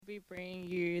be bringing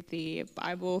you the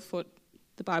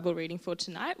Bible reading for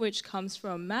tonight, which comes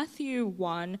from Matthew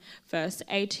 1, verse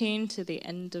 18 to the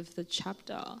end of the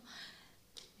chapter.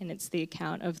 And it's the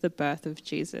account of the birth of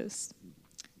Jesus.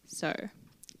 So,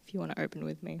 if you want to open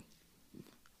with me.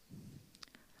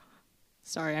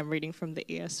 Sorry, I'm reading from the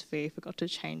ESV, forgot to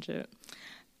change it.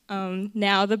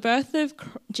 Now, the birth of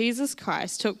Jesus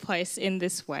Christ took place in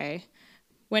this way.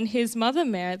 When his mother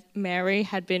Mary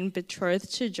had been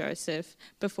betrothed to Joseph,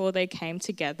 before they came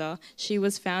together, she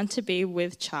was found to be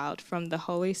with child from the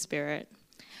Holy Spirit.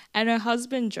 And her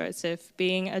husband Joseph,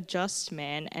 being a just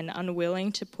man and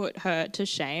unwilling to put her to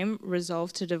shame,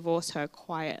 resolved to divorce her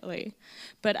quietly.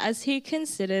 But as he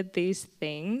considered these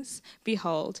things,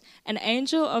 behold, an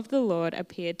angel of the Lord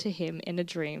appeared to him in a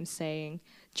dream, saying,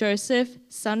 Joseph,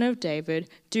 son of David,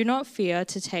 do not fear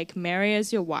to take Mary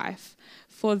as your wife,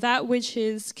 for that which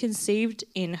is conceived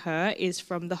in her is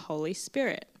from the Holy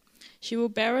Spirit. She will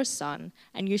bear a son,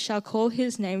 and you shall call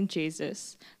his name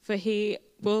Jesus, for he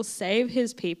will save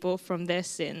his people from their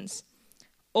sins.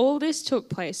 All this took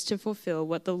place to fulfill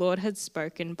what the Lord had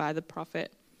spoken by the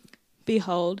prophet.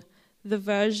 Behold, the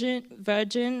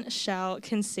virgin shall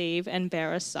conceive and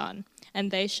bear a son,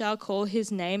 and they shall call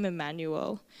his name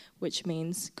Emmanuel, which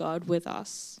means God with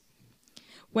us.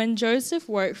 When Joseph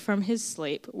woke from his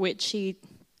sleep, which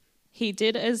he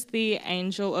did as the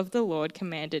angel of the Lord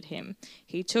commanded him,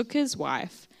 he took his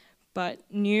wife, but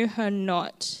knew her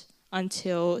not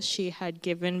until she had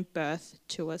given birth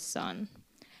to a son.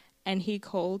 And he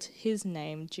called his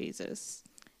name Jesus.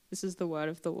 This is the word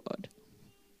of the Lord.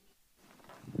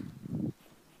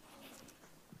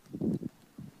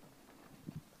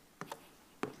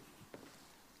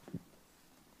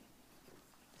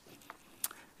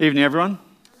 Evening, everyone.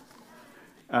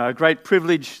 Great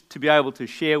privilege to be able to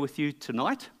share with you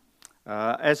tonight.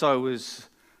 As I was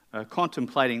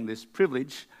contemplating this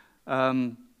privilege,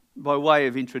 by way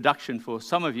of introduction for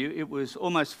some of you, it was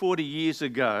almost 40 years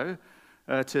ago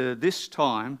to this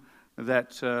time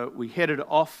that we headed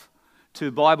off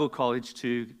to Bible college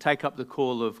to take up the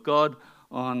call of God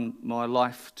on my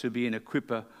life to be an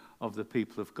equipper of the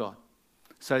people of God.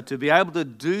 So to be able to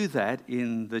do that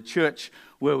in the church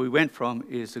where we went from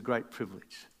is a great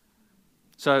privilege.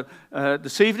 So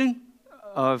this evening,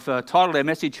 I've titled our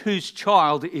message, Whose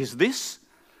Child Is This?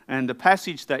 And the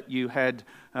passage that you had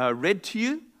read to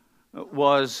you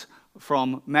was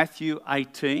from Matthew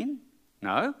 18.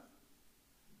 No.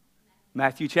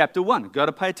 Matthew chapter 1. Got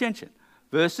to pay attention.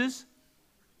 Verses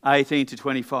 18 to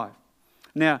 25.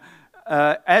 Now,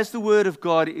 as the word of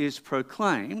God is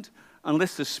proclaimed,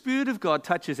 unless the Spirit of God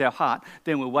touches our heart,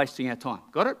 then we're wasting our time.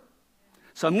 Got it?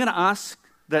 So I'm going to ask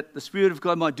that the Spirit of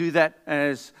God might do that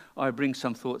as I bring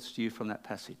some thoughts to you from that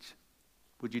passage.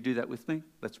 Would you do that with me?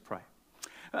 Let's pray.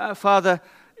 Father,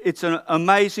 it's an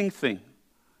amazing thing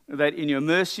that in your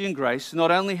mercy and grace, not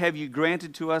only have you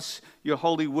granted to us your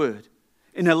holy word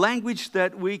in a language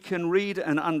that we can read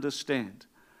and understand,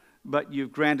 but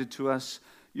you've granted to us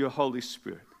your Holy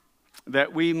Spirit,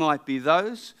 that we might be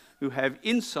those who have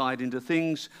insight into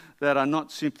things that are not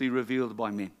simply revealed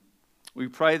by men. We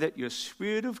pray that your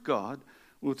Spirit of God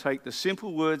will take the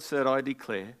simple words that I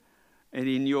declare and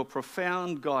in your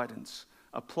profound guidance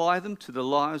apply them to the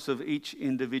lives of each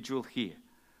individual here.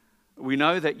 We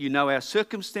know that you know our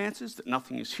circumstances, that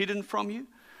nothing is hidden from you,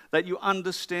 that you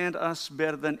understand us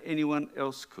better than anyone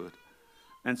else could.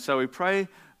 And so we pray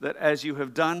that as you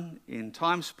have done in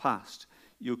times past,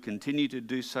 you'll continue to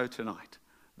do so tonight,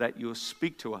 that you'll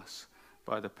speak to us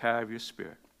by the power of your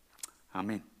Spirit.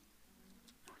 Amen.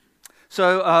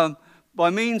 So by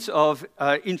means of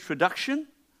introduction,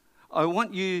 I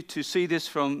want you to see this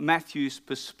from Matthew's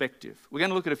perspective. We're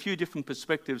going to look at a few different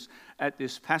perspectives at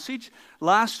this passage.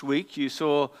 Last week, you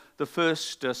saw the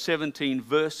first 17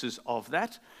 verses of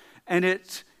that, and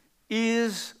it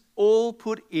is all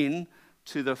put in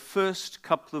to the first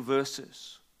couple of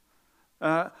verses.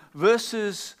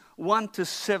 Verses 1 to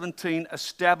 17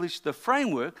 establish the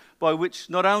framework by which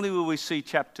not only will we see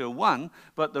chapter 1,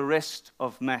 but the rest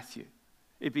of Matthew.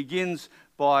 It begins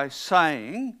by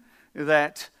saying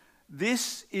that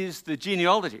this is the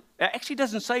genealogy. It actually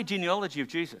doesn't say genealogy of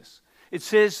Jesus. It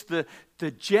says the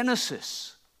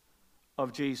genesis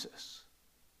of Jesus.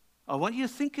 I want you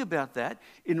to think about that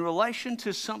in relation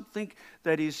to something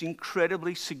that is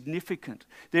incredibly significant.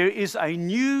 There is a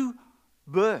new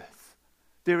birth.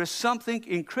 There is something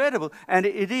incredible, and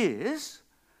it is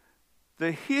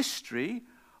the history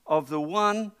of the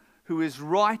one who is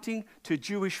writing to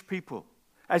Jewish people.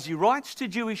 As he writes to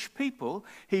Jewish people,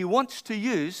 he wants to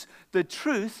use the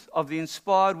truth of the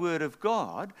inspired word of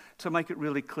God to make it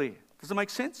really clear. Does it make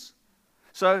sense?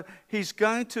 So he's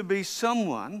going to be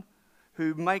someone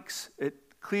who makes it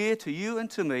clear to you and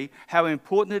to me how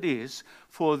important it is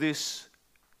for this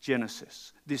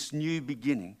Genesis, this new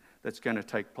beginning that's going to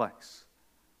take place.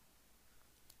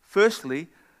 Firstly,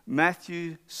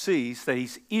 Matthew sees that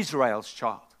he's Israel's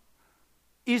child.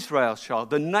 Israel's child,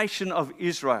 the nation of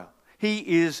Israel. He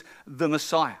is the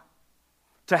Messiah.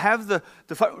 To have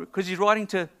because he's writing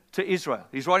to Israel,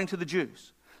 he's writing to the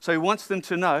Jews. So he wants them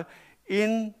to know,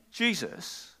 in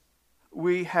Jesus,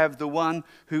 we have the one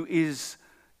who is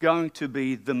going to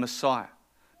be the Messiah.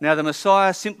 Now, the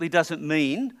Messiah simply doesn't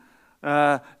mean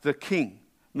the king.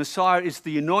 Messiah is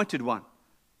the anointed one.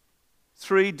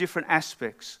 3 different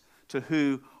aspects to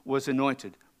who was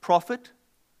anointed: prophet,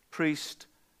 priest,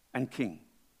 and king.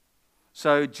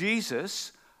 So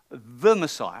Jesus, the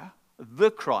Messiah,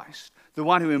 the Christ, the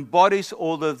one who embodies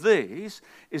all of these,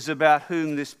 is about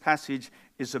whom this passage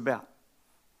is about.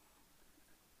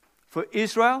 For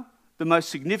Israel, the most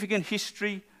significant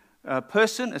history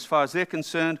person, as far as they're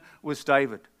concerned, was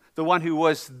David, the one who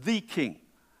was the king,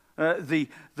 the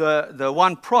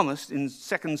one promised in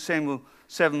 2 Samuel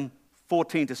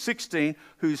 7:14-16,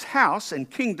 whose house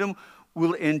and kingdom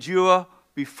will endure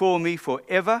before me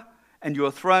forever, and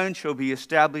your throne shall be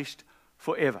established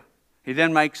forever. He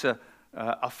then makes a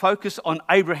focus on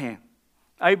Abraham.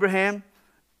 Abraham,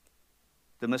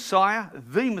 the Messiah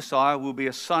will be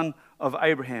a son of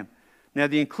Abraham. Now,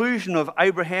 the inclusion of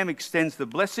Abraham extends the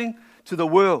blessing to the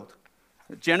world.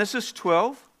 Genesis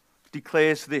 12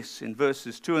 declares this in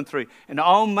verses 2 and 3. And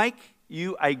I'll make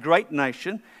you a great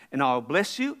nation, and I'll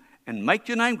bless you and make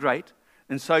your name great,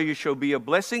 and so you shall be a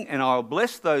blessing, and I'll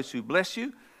bless those who bless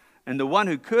you, and the one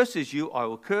who curses you I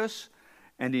will curse,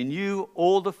 and in you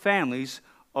all the families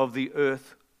of the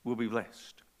earth will be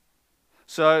blessed.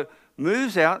 So,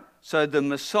 moves out, so the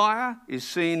Messiah is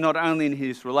seen not only in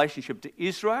his relationship to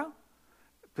Israel,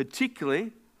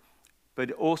 particularly,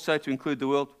 but also to include the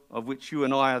world, of which you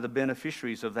and I are the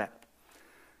beneficiaries of that.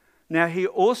 Now,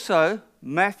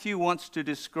 Matthew wants to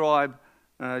describe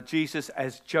Jesus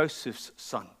as Joseph's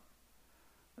son.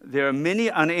 There are many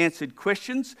unanswered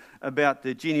questions about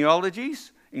the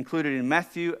genealogies included in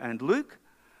Matthew and Luke.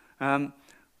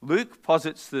 Luke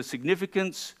posits the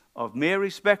significance of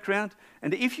Mary's background,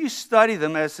 and if you study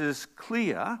them as is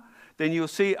clear, then you'll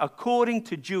see, according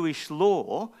to Jewish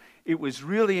law, it was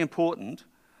really important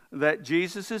that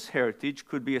Jesus' heritage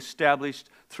could be established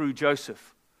through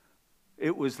Joseph.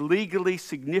 It was legally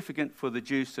significant for the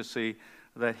Jews to see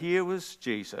that here was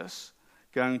Jesus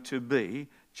going to be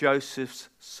Joseph's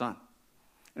son.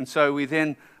 And so we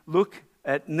then look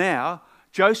at now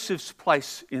Joseph's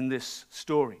place in this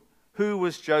story. Who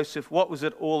was Joseph? What was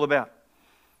it all about?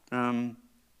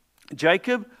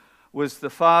 Jacob was the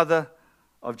father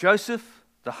of Joseph,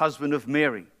 the husband of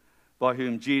Mary, by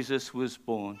whom Jesus was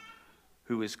born,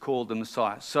 who is called the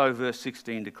Messiah. So verse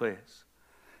 16 declares.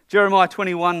 Jeremiah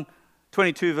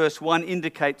 22 verse 1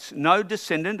 indicates no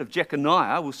descendant of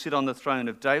Jeconiah will sit on the throne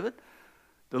of David.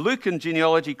 The Lucan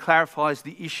genealogy clarifies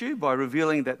the issue by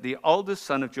revealing that the oldest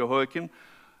son of Jehoiakim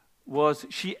was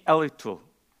Shealtiel,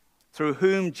 through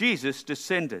whom Jesus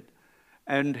descended,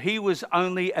 and he was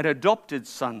only an adopted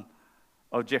son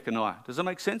of Jeconiah. Does that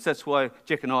make sense? That's why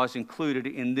Jeconiah is included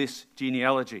in this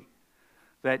genealogy.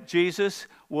 That Jesus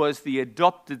was the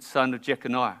adopted son of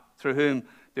Jeconiah, through whom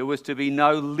there was to be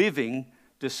no living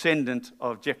descendant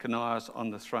of Jeconiah's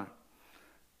on the throne.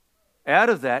 Out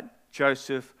of that,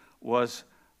 Joseph was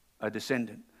a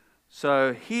descendant.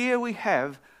 So here we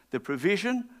have the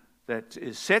provision that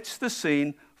sets the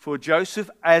scene for Joseph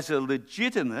as a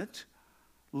legitimate,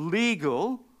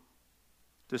 legal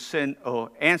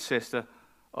ancestor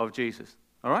of Jesus.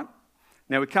 All right?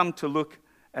 Now we come to look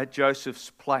at Joseph's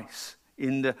place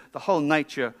in the whole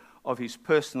nature of his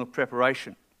personal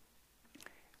preparation.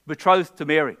 Betrothed to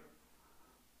Mary.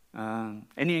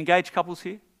 Any engaged couples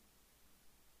here?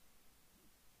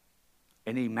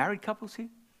 Any married couples here?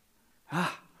 Well,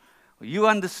 you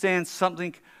understand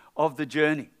something of the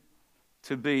journey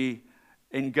to be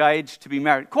engaged, to be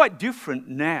married. Quite different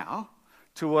now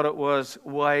to what it was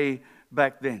way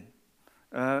back then.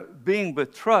 Being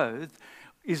betrothed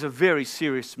is a very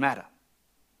serious matter.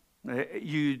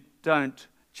 You don't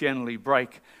generally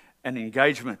break an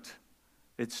engagement.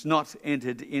 It's not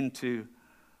entered into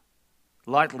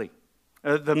lightly.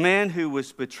 The man who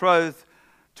was betrothed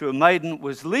to a maiden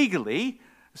was legally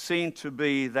seen to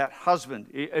be that husband.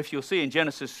 If you'll see in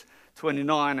Genesis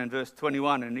 29 and verse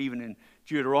 21 and even in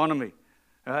Deuteronomy,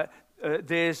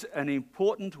 there's an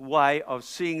important way of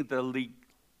seeing the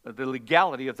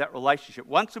legality of that relationship.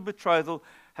 Once a betrothal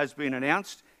has been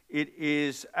announced, it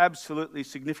is absolutely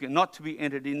significant not to be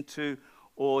entered into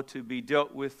or to be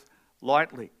dealt with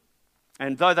lightly.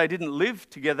 And though they didn't live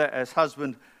together as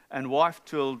husband and wife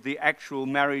till the actual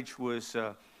marriage was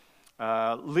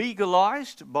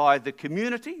legalized by the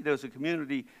community, there was a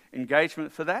community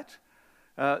engagement for that,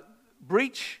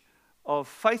 breach of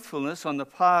faithfulness on the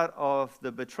part of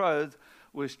the betrothed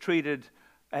was treated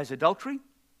as adultery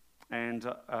and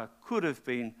could have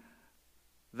been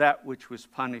that which was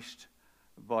punished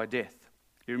by death.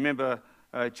 You remember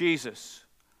Jesus,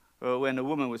 when a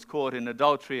woman was caught in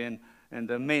adultery and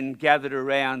the men gathered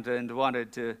around and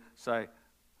wanted to say,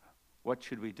 what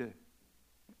should we do?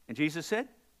 And Jesus said,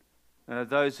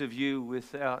 those of you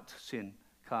without sin,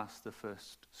 cast the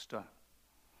first stone.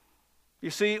 You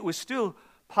see, it was still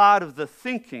part of the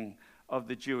thinking of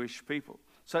the Jewish people.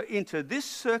 So into this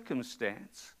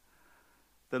circumstance,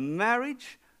 the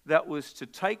marriage that was to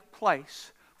take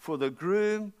place for the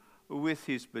groom with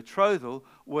his betrothal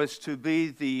was to be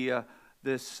the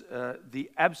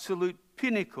absolute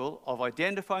pinnacle of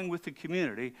identifying with the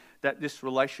community that this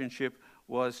relationship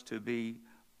was to be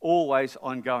always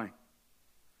ongoing.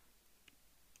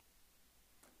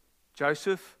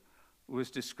 Joseph was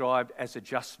described as a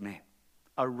just man,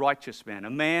 a righteous man, a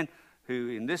man who,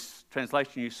 in this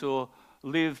translation you saw,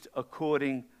 lived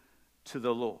according to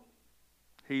the law.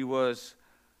 He was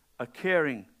a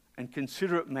caring and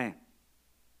considerate man.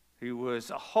 He was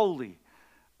a holy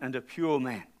and a pure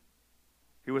man.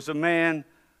 He was a man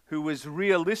who was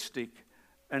realistic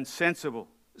and sensible,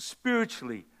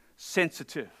 spiritually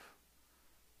sensitive.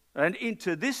 And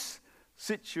into this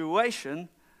situation,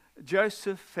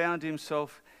 Joseph found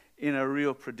himself in a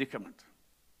real predicament.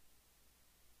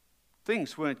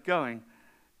 Things weren't going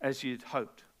as you'd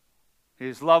hoped.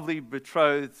 His lovely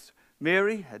betrothed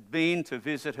Mary had been to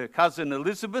visit her cousin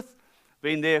Elizabeth,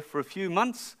 been there for a few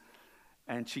months,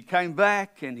 and she came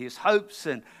back, and his hopes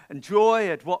and joy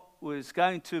at what was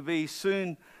going to be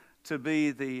soon to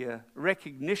be the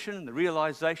recognition, the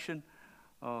realization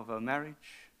of a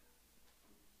marriage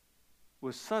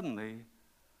was suddenly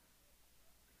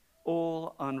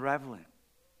all unraveling.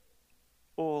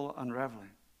 All unraveling.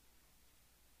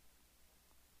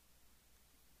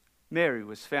 Mary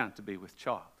was found to be with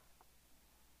child.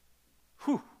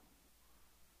 Whew.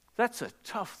 That's a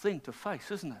tough thing to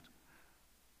face, isn't it?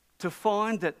 To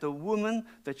find that the woman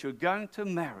that you're going to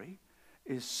marry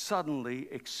is suddenly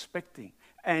expecting.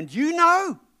 And you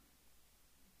know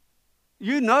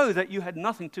that you had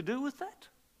nothing to do with that.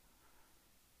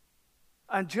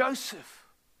 And Joseph,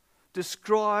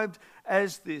 described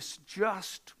as this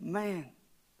just man.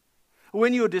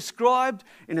 When you're described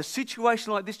in a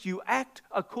situation like this, you act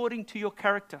according to your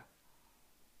character.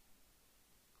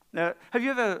 Now, have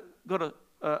you ever got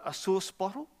a sauce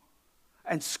bottle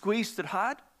and squeezed it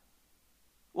hard?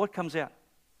 What comes out?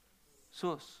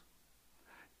 Sauce.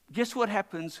 Guess what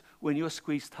happens when you're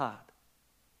squeezed hard?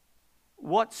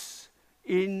 What's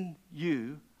in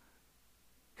you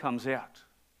comes out.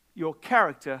 Your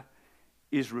character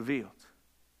is revealed.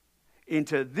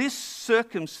 Into this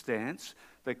circumstance,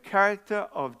 the character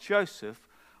of Joseph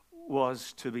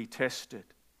was to be tested.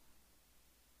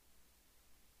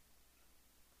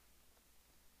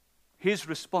 His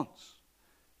response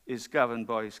is governed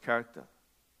by his character,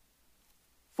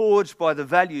 forged by the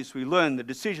values we learn, the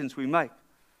decisions we make.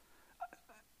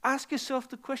 Ask yourself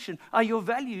the question, are your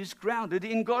values grounded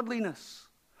in godliness?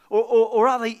 Or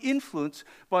are they influenced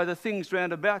by the things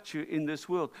round about you in this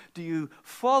world? Do you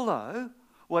follow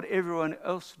what everyone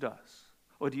else does?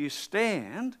 Or do you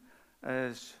stand,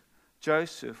 as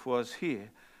Joseph was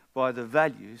here, by the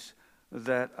values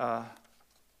that are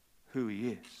who he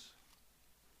is?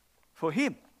 For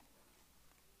him,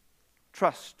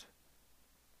 trust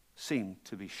seemed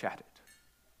to be shattered.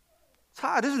 It's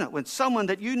hard, isn't it, when someone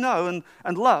that you know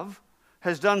and love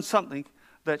has done something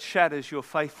that shatters your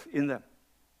faith in them.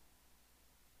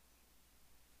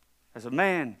 As a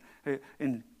man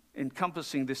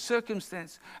encompassing this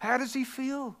circumstance, how does he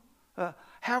feel?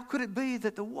 How could it be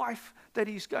that the wife that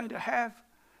he's going to have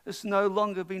has no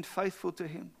longer been faithful to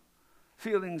him?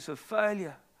 Feelings of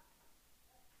failure,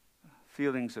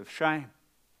 feelings of shame.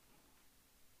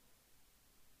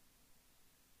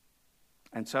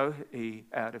 And so he,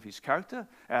 out of his character,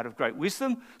 out of great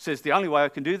wisdom, says the only way I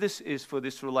can do this is for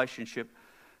this relationship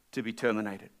to be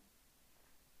terminated.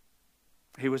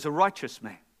 He was a righteous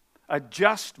man, a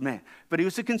just man, but he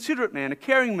was a considerate man, a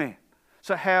caring man.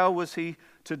 So how was he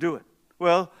to do it?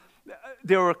 Well,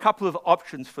 there were a couple of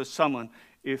options for someone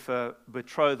if a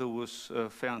betrothal was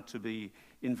found to be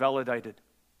invalidated,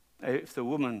 if the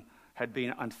woman had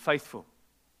been unfaithful.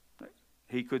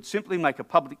 He could simply make a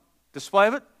public display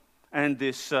of it, and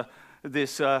this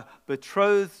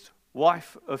betrothed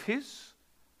wife of his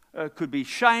could be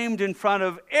shamed in front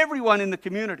of everyone in the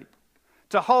community,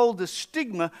 to hold the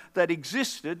stigma that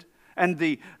existed and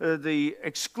the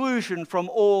exclusion from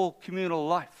all communal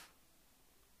life.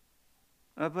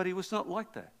 But he was not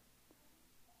like that.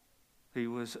 He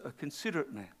was a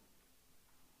considerate man.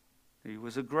 He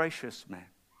was a gracious man.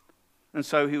 And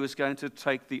so he was going to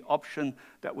take the option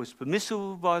that was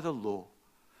permissible by the law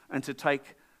and to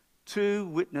take 2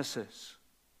 witnesses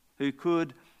who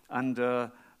could,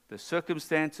 under the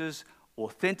circumstances,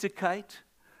 authenticate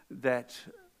that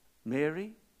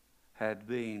Mary had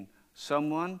been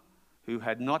someone who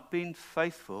had not been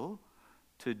faithful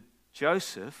to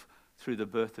Joseph through the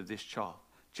birth of this child.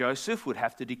 Joseph would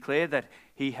have to declare that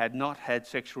he had not had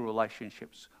sexual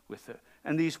relationships with her.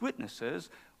 And these witnesses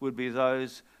would be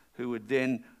those who would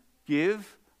then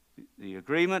give the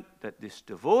agreement that this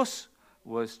divorce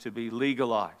was to be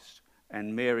legalized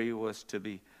and Mary was to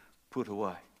be put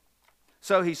away.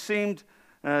 So he seemed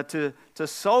to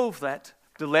solve that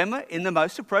dilemma in the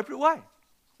most appropriate way.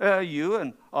 You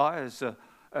and I,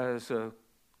 as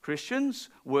Christians,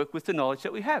 work with the knowledge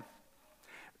that we have.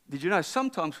 Did you know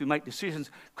sometimes we make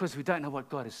decisions because we don't know what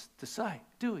God has to say,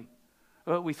 do we?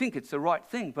 We think it's the right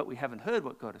thing, but we haven't heard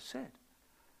what God has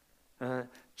said.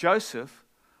 Joseph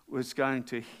was going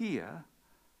to hear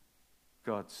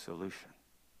God's solution.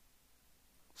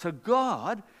 So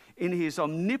God, in his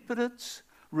omnipotence,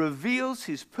 reveals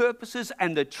his purposes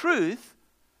and the truth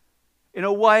in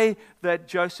a way that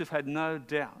Joseph had no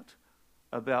doubt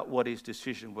about what his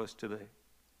decision was to be.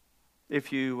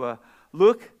 If you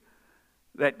look,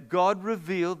 that God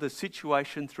revealed the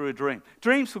situation through a dream.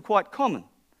 Dreams were quite common.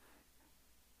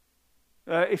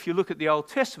 If you look at the Old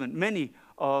Testament, many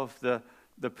of the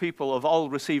people of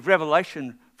old received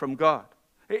revelation from God.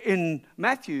 In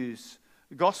Matthew's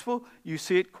Gospel, you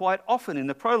see it quite often in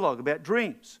the prologue about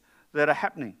dreams that are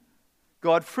happening.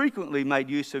 God frequently made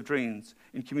use of dreams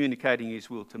in communicating his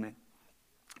will to men.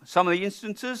 Some of the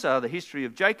instances are the history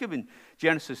of Jacob in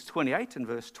Genesis 28 and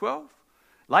verse 12,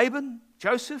 Laban,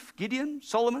 Joseph, Gideon,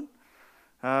 Solomon.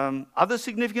 Other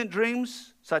significant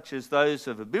dreams, such as those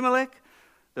of Abimelech,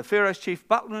 the Pharaoh's chief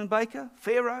butler and baker,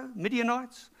 Pharaoh,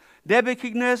 Midianites,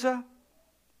 Nebuchadnezzar,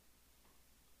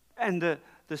 and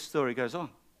the story goes on.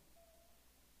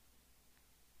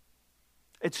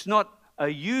 It's not a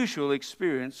usual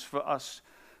experience for us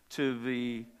to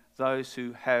be those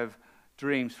who have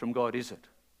dreams from God, is it?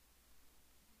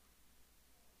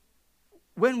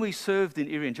 When we served in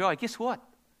Irian, guess what?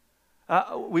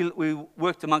 We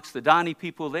worked amongst the Dani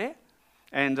people there,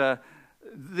 and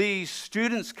these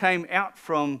students came out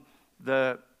from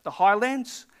the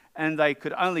highlands, and they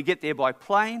could only get there by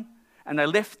plane, and they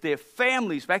left their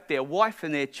families back, their wife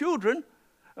and their children,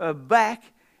 back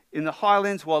in the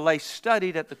highlands while they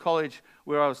studied at the college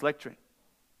where I was lecturing.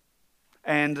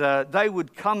 And they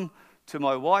would come to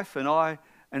my wife and I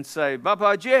and say,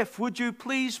 "Baba Jeff, would you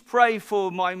please pray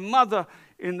for my mother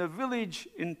in the village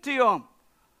in Tiom?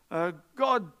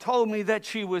 God told me that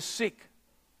she was sick."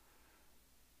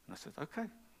 And I said, "Okay."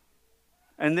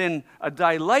 And then a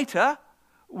day later,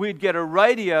 we'd get a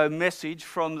radio message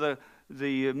from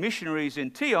the missionaries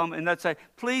in Tiom, and they'd say,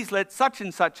 "Please let such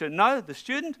and such know, the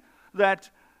student, that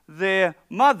their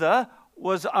mother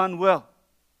was unwell."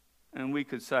 And we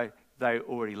could say, "They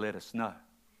already let us know."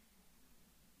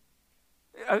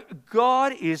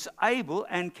 God is able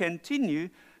and continue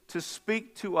to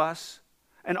speak to us.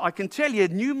 And I can tell you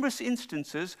numerous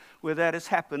instances where that has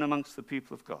happened amongst the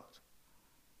people of God.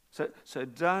 So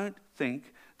don't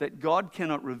think that God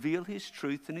cannot reveal his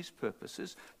truth and his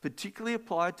purposes, particularly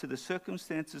applied to the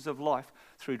circumstances of life,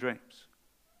 through dreams.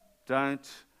 Don't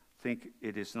think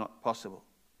it is not possible.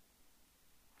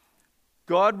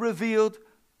 God revealed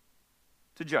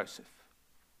to Joseph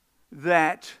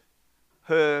that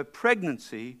her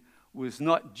pregnancy was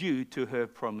not due to her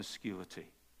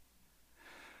promiscuity.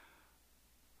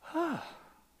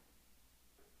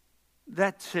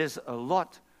 That says a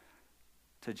lot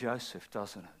to Joseph,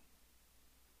 doesn't it?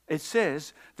 It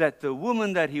says that the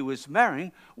woman that he was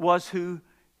marrying was who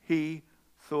he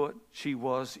thought she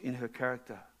was in her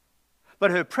character.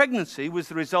 But her pregnancy was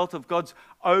the result of God's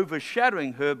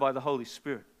overshadowing her by the Holy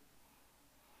Spirit.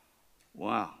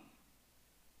 Wow.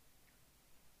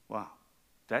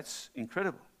 That's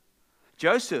incredible.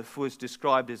 Joseph was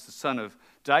described as the son of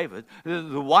David,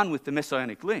 the one with the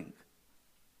messianic link.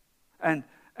 And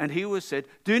he was said,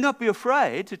 "Do not be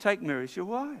afraid to take Mary as your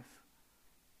wife."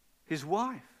 His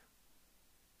wife.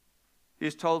 He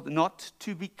is told not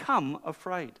to become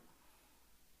afraid.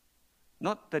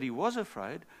 Not that he was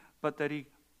afraid, but that he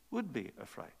would be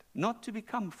afraid. Not to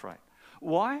become afraid.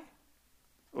 Why?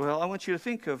 Well, I want you to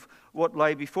think of what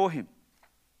lay before him.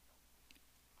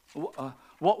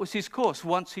 What was his course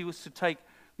once he was to take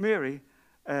Mary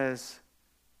as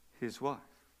his wife?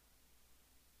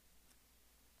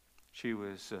 She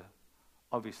was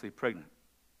obviously pregnant.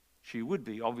 She would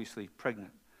be obviously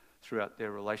pregnant throughout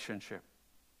their relationship.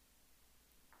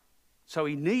 So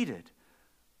he needed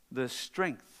the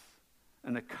strength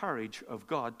and the courage of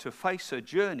God to face a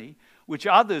journey which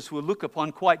others will look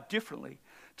upon quite differently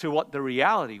to what the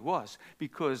reality was,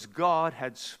 because God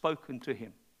had spoken to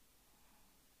him.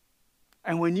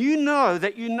 And when you know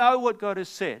that you know what God has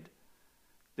said,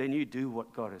 then you do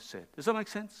what God has said. Does that make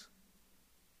sense?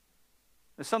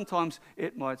 And sometimes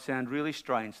it might sound really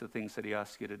strange, the things that he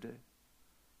asks you to do.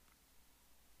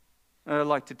 I'd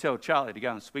like to tell Charlie to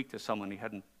go and speak to someone he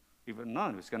hadn't even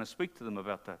known. He was going to speak to them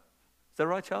about that. Is that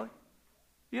right, Charlie?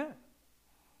 Yeah.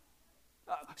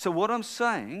 So what I'm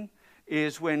saying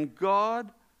is, when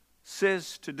God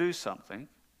says to do something,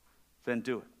 then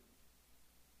do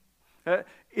it.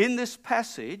 In this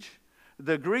passage,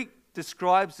 the Greek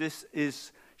describes this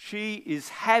as she is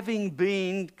having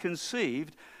been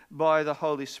conceived by the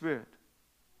Holy Spirit.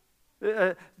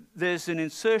 There's an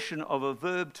insertion of a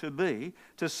verb to be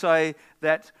to say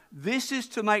that this is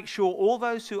to make sure all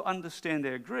those who understand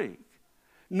their Greek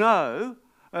know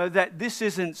that this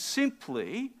isn't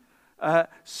simply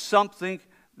something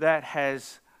that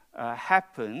has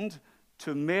happened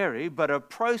to Mary, but a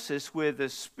process where the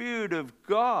Spirit of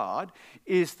God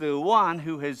is the one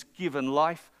who has given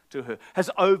life to her, has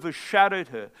overshadowed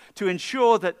her, to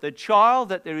ensure that the child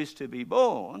that there is to be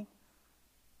born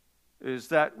is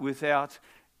that without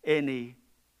any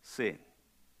sin.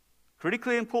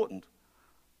 Critically important.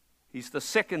 He's the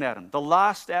second Adam, the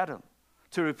last Adam,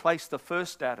 to replace the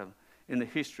first Adam in the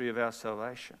history of our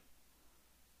salvation.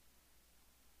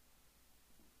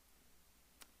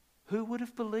 Who would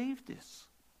have believed this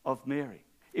of Mary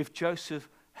if Joseph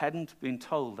hadn't been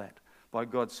told that by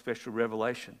God's special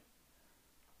revelation?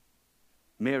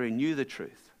 Mary knew the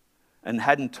truth and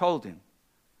hadn't told him.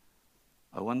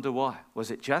 I wonder why. Was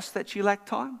it just that she lacked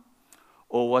time?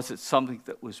 Or was it something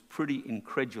that was pretty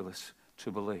incredulous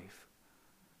to believe?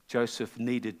 Joseph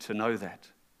needed to know that.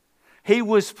 He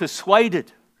was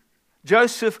persuaded.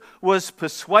 Joseph was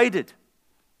persuaded.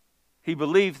 He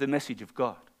believed the message of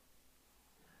God.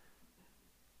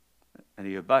 And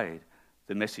he obeyed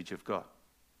the message of God.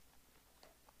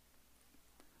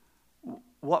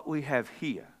 What we have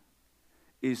here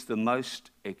is the most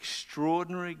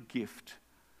extraordinary gift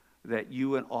that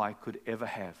you and I could ever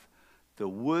have. The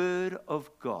Word of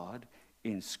God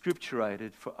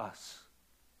inscripturated for us.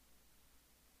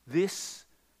 This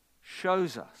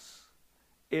shows us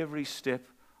every step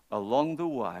along the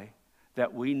way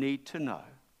that we need to know,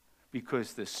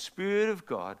 because the Spirit of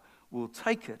God will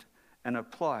take it and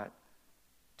apply it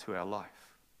to our life.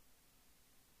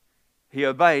 He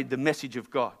obeyed the message of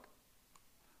God.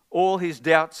 All his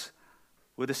doubts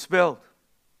were dispelled.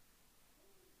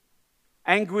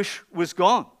 Anguish was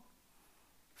gone,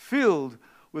 filled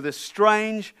with a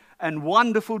strange and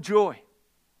wonderful joy,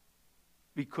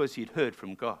 because he'd heard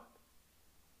from God.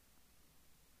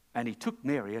 And he took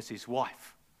Mary as his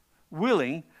wife,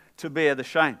 willing to bear the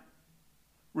shame,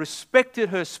 respected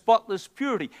her spotless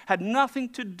purity, had nothing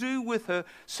to do with her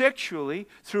sexually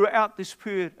throughout this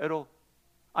period at all,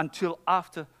 until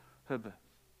after her birth.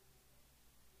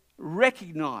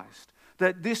 Recognized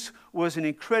that this was an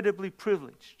incredibly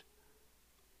privileged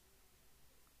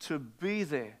to be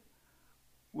there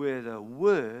where the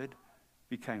Word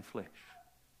became flesh.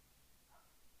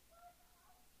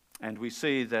 And we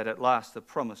see that at last the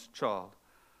promised child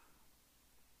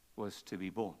was to be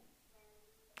born.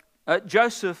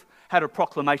 Joseph had a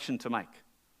proclamation to make.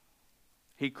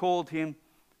 He called him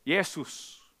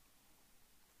Jesus,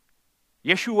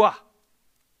 Yeshua,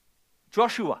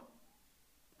 Joshua,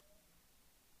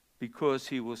 because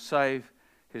he will save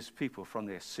his people from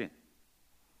their sin.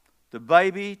 The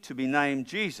baby to be named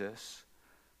Jesus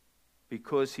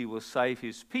because he will save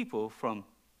his people from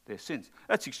their sins.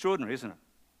 That's extraordinary, isn't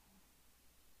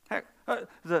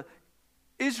it?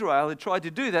 Israel had tried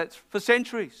to do that for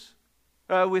centuries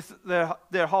with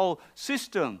their whole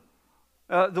system,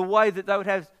 the way that they would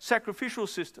have sacrificial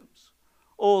systems,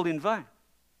 all in vain.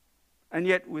 And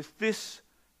yet with this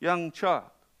young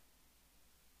child,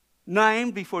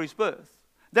 named before his birth,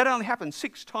 that only happened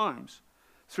 6 times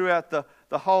throughout the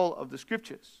whole of the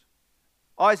Scriptures.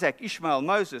 Isaac, Ishmael,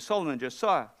 Moses, Solomon,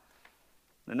 Josiah,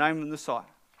 the name of the Messiah.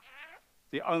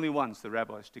 The only ones the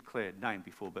rabbis declared named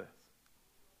before birth.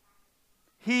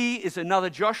 He is another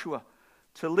Joshua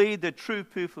to lead the true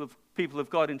people of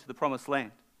God into the promised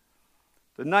land.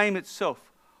 The name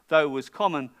itself, though, was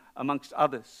common amongst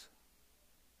others.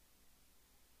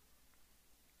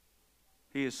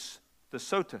 He is the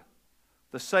Soter,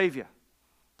 the Savior,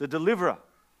 the Deliverer,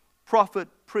 Prophet,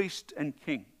 Priest, and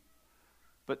King.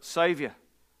 But Savior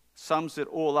sums it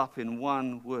all up in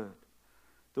one word.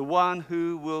 The one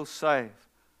who will save.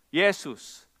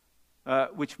 Jesus,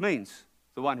 which means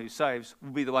the one who saves,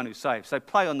 will be the one who saves. They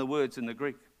play on the words in the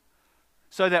Greek.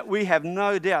 So that we have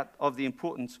no doubt of the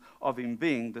importance of him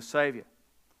being the Savior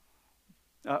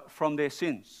from their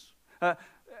sins.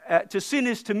 To sin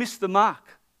is to miss the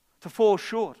mark, to fall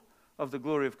short of the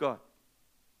glory of God.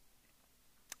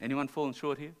 Anyone fallen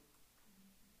short here?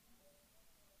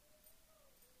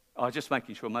 I was just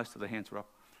making sure most of the hands were up.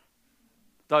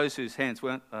 Those whose hands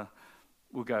weren't,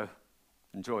 we'll go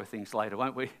enjoy things later,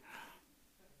 won't we?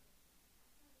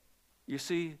 You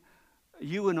see,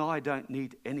 you and I don't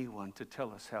need anyone to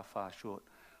tell us how far short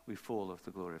we fall of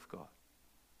the glory of God.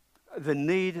 The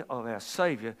need of our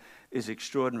Saviour is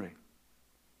extraordinary.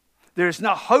 There is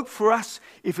no hope for us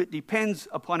if it depends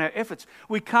upon our efforts.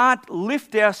 We can't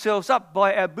lift ourselves up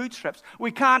by our bootstraps.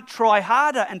 We can't try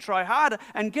harder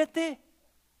and get there.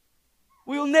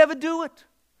 We'll never do it.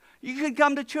 You can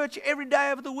come to church every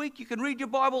day of the week. You can read your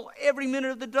Bible every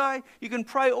minute of the day. You can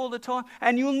pray all the time,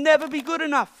 and you'll never be good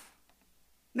enough.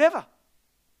 Never.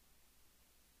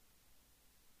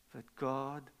 But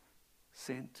God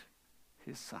sent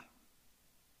his Son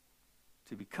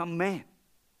to become man,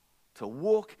 to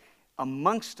walk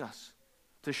amongst us,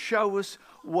 to show us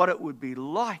what it would be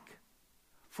like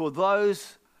for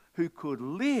those who could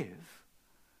live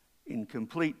in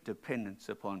complete dependence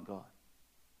upon God.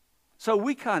 So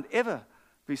we can't ever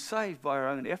be saved by our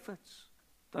own efforts.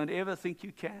 Don't ever think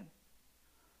you can.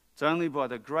 It's only by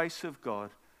the grace of God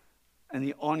and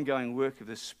the ongoing work of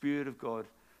the Spirit of God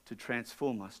to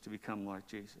transform us to become like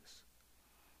Jesus.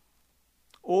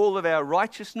 All of our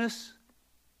righteousness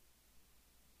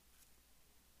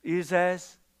is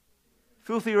as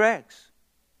filthy rags.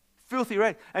 Filthy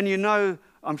rags. And you know,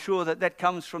 I'm sure that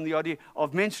comes from the idea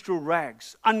of menstrual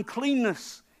rags,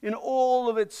 uncleanness in all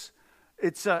of its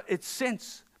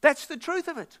sense. That's the truth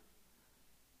of it.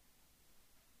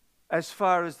 As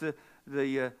far as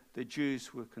the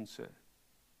Jews were concerned.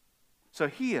 So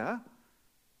here,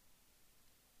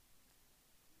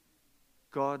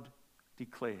 God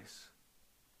declares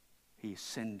he is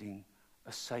sending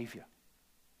a Saviour.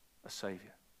 A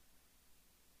Saviour.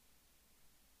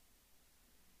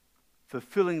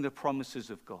 Fulfilling the promises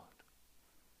of God.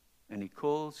 And he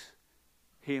calls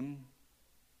him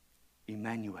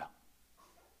Emmanuel.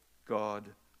 God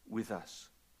with us.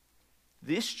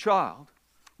 This child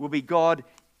will be God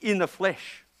in the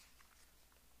flesh.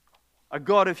 A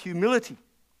God of humility.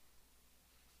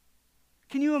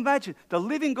 Can you imagine? The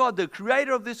living God, the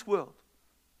creator of this world,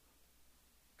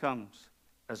 comes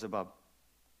as a bub.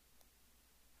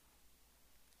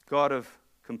 God of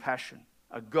compassion,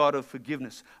 a God of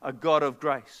forgiveness, a God of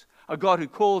grace, a God who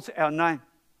calls our name.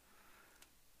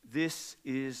 This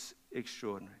is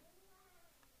extraordinary.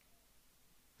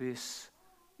 This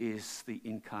is the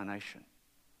incarnation.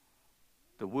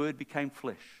 The Word became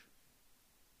flesh.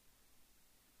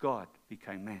 God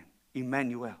became man.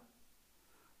 Emmanuel.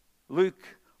 Luke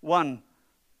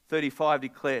 1:35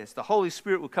 declares, the Holy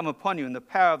Spirit will come upon you and the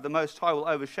power of the Most High will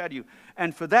overshadow you.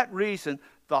 And for that reason,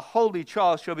 the Holy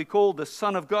Child shall be called the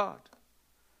Son of God.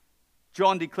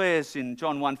 John declares in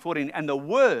John 1:14, and the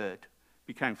Word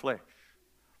became flesh.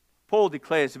 Paul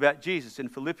declares about Jesus in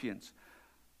Philippians,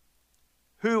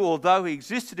 who, although he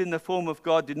existed in the form of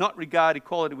God, did not regard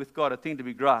equality with God a thing to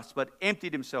be grasped, but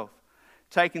emptied himself,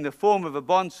 taking the form of a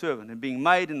bondservant and being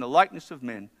made in the likeness of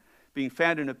men, being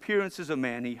found in appearance as a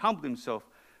man, he humbled himself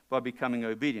by becoming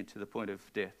obedient to the point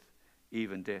of death,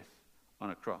 even death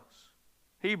on a cross.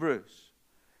 Hebrews,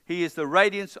 he is the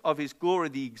radiance of his glory,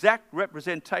 the exact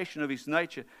representation of his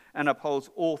nature, and upholds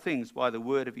all things by the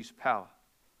word of his power.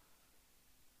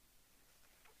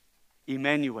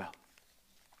 Emmanuel,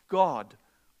 God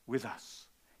with us.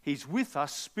 He's with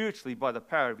us spiritually by the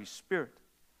power of his Spirit.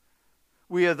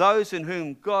 We are those in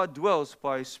whom God dwells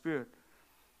by his Spirit.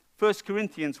 1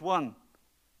 Corinthians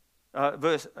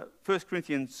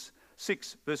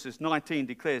 6 verses 19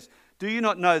 declares, do you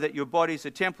not know that your body is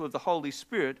a temple of the Holy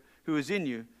Spirit who is in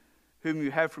you, whom you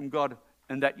have from God,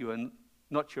 and that you are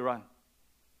not your own?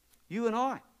 You and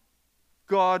I,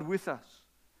 God with us.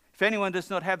 If anyone does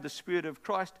not have the Spirit of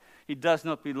Christ, he does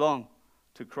not belong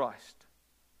to Christ.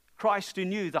 Christ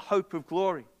in you, the hope of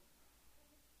glory.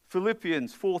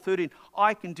 Philippians 4:13,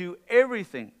 I can do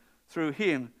everything through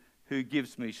him who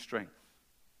gives me strength.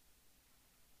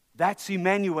 That's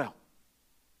Emmanuel.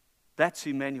 That's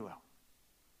Emmanuel.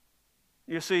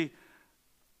 You see,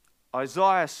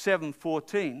 Isaiah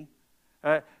 7:14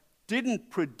 didn't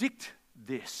predict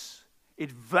this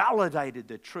It validated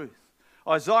the truth.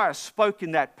 Isaiah spoke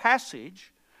in that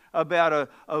passage about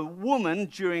a woman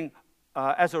during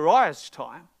Azariah's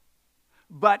time,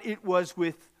 but it was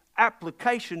with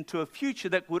application to a future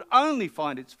that would only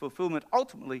find its fulfillment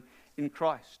ultimately in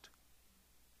Christ.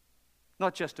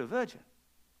 Not just a virgin,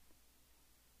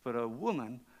 but a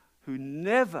woman who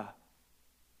never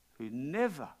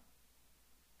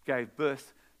gave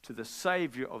birth to the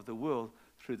Saviour of the world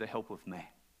through the help of man.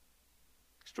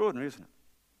 Extraordinary, isn't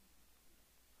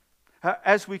it?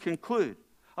 As we conclude,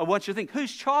 I want you to think,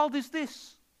 whose child is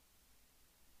this?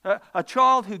 A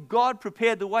child who God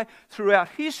prepared the way throughout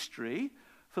history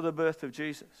for the birth of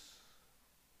Jesus,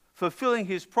 fulfilling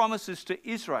his promises to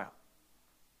Israel,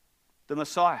 the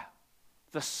Messiah,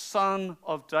 the son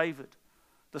of David,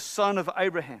 the son of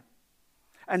Abraham.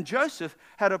 And Joseph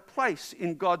had a place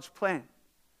in God's plan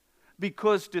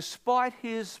because despite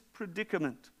his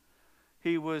predicament,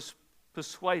 he was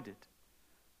persuaded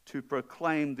to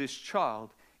proclaim this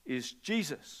child is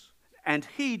Jesus. And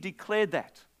he declared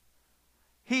that.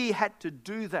 He had to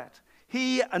do that.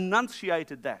 He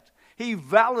enunciated that. He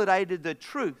validated the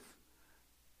truth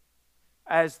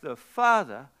as the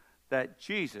Father that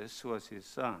Jesus was his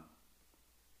Son,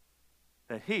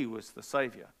 that he was the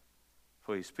Saviour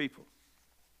for his people.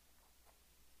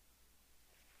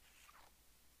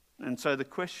 And so the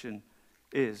question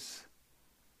is,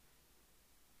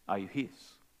 are you his?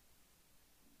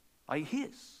 Are you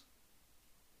his?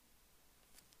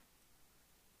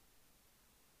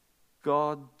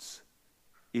 God's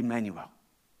Emmanuel.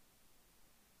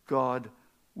 God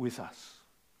with us.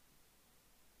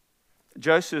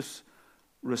 Joseph's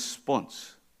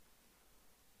response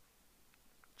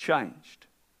changed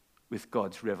with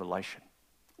God's revelation,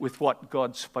 with what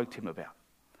God spoke to him about.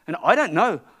 And I don't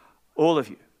know all of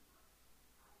you,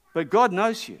 but God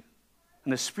knows you.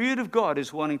 And the Spirit of God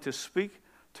is wanting to speak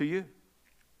to you.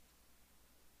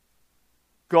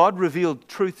 God revealed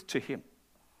truth to him.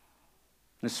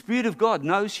 The Spirit of God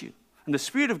knows you. And the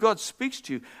Spirit of God speaks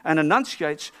to you and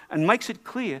enunciates and makes it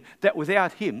clear that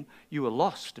without him, you are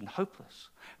lost and hopeless.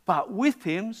 But with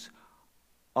him,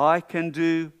 I can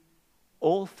do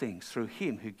all things through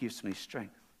him who gives me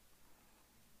strength.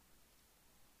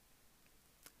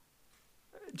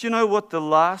 Do you know what the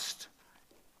last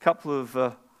couple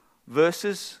of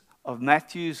verses of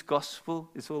Matthew's Gospel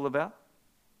is all about?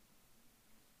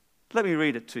 Let me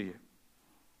read it to you.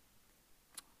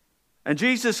 And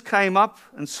Jesus came up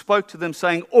and spoke to them,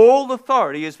 saying, all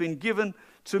authority has been given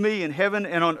to me in heaven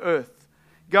and on earth.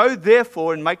 Go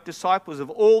therefore and make disciples of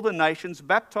all the nations,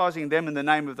 baptizing them in the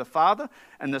name of the Father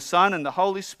and the Son and the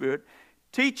Holy Spirit,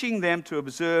 teaching them to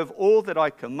observe all that I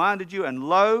commanded you. And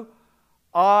lo,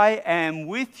 I am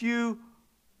with you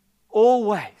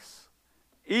always,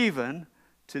 even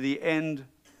to the end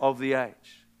of the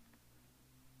age.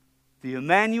 The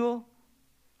Emmanuel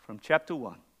from chapter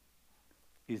 1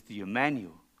 is the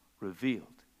Emmanuel revealed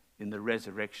in the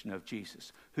resurrection of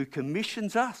Jesus, who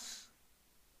commissions us,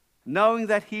 knowing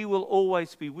that he will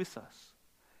always be with us,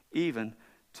 even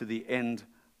to the end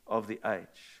of the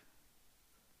age.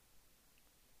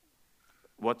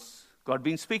 What's God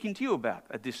been speaking to you about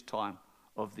at this time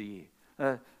of the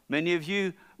year? Many of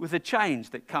you with a change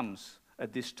that comes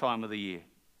at this time of the year.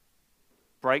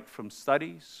 Break from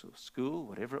studies or school,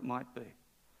 whatever it might be.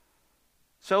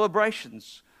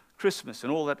 Celebrations, Christmas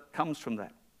and all that comes from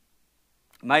that.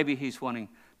 Maybe he's wanting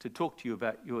to talk to you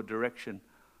about your direction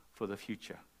for the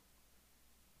future.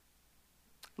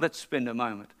 Let's spend a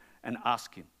moment and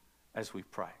ask him as we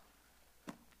pray.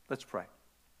 Let's pray.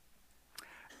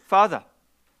 Father,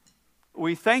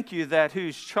 we thank you that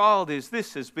whose child is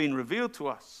this has been revealed to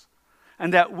us,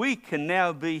 and that we can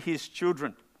now be his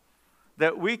children,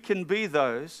 that we can be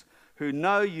those who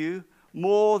know you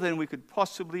more than we could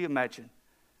possibly imagine,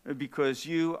 because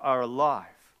you are alive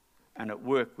and at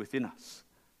work within us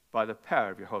by the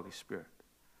power of your Holy Spirit.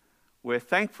 We're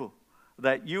thankful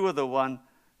that you are the one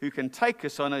who can take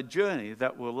us on a journey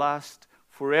that will last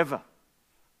forever,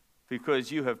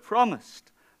 because you have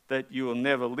promised that you will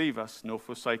never leave us nor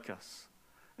forsake us,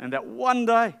 and that one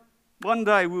day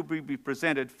we'll be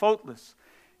presented faultless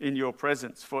in your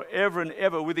presence forever and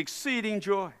ever with exceeding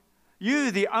joy. You,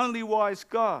 the only wise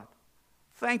God,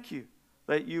 thank you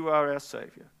that you are our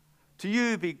Saviour. To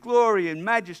you be glory and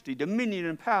majesty, dominion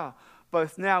and power,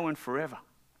 both now and forever.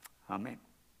 Amen.